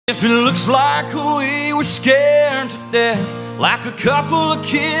If it looks like we were scared to death, like a couple of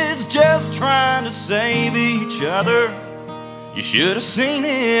kids just trying to save each other, you should have seen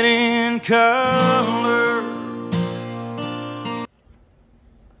it in color.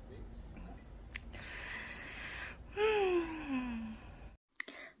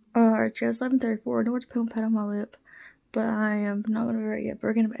 Alright, it's 11:34. I know what to put on pad on my lip, but I am not going to wear it yet.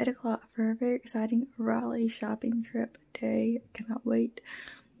 We're going to be 8 o'clock for a very exciting Raleigh shopping trip day. I cannot wait.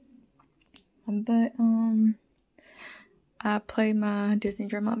 But, I played my Disney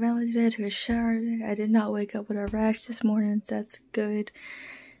Dreamlight Valley today. I took a shower today. I did not wake up with a rash this morning, so that's good.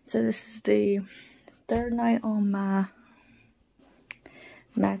 So this is the third night on my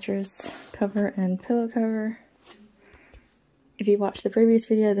mattress cover and pillow cover. If you watched the previous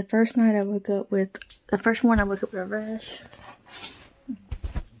video, the first morning I woke up with a rash.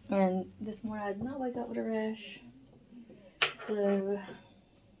 And this morning I did not wake up with a rash. So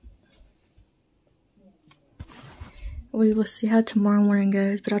we will see how tomorrow morning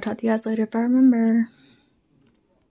goes, but I'll talk to you guys later if I remember.